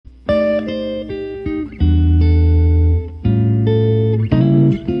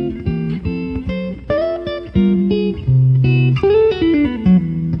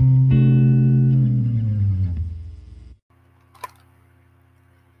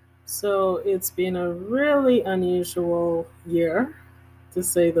So it's been a really unusual year, to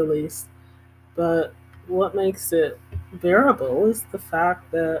say the least. But what makes it bearable is the fact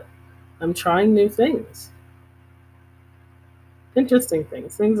that I'm trying new things, interesting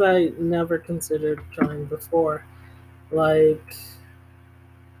things, things I never considered trying before, like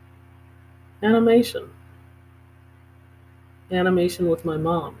animation, animation with my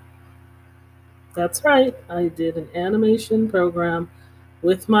mom. That's right, I did an animation program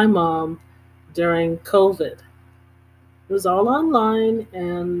with my mom during COVID. It was all online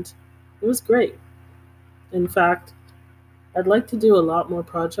and it was great. In fact, I'd like to do a lot more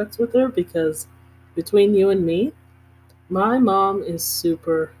projects with her because between you and me, my mom is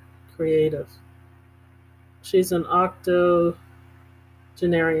super creative. She's an octogenarian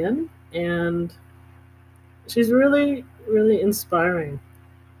and she's really, really inspiring.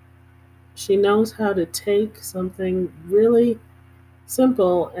 She knows how to take something really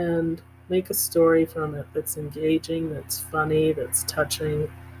simple and make a story from it that's engaging, that's funny, that's touching.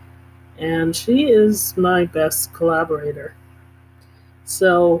 And she is my best collaborator.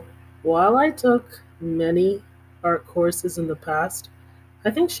 So while I took many art courses in the past,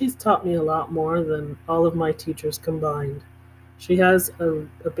 I think she's taught me a lot more than all of my teachers combined. She has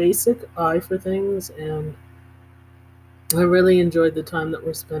a basic eye for things, and I really enjoyed the time that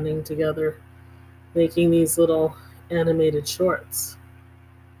we're spending together making these little animated shorts.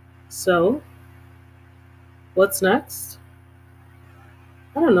 So, what's next?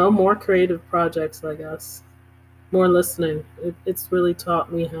 I don't know, more creative projects, I guess. More listening. It's really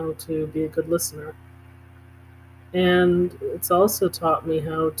taught me how to be a good listener. And it's also taught me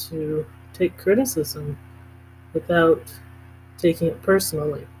how to take criticism without taking it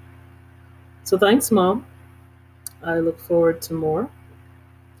personally. So thanks, Mom. I look forward to more.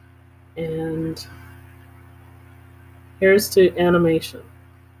 And here's to animation.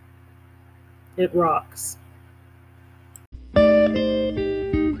 It rocks.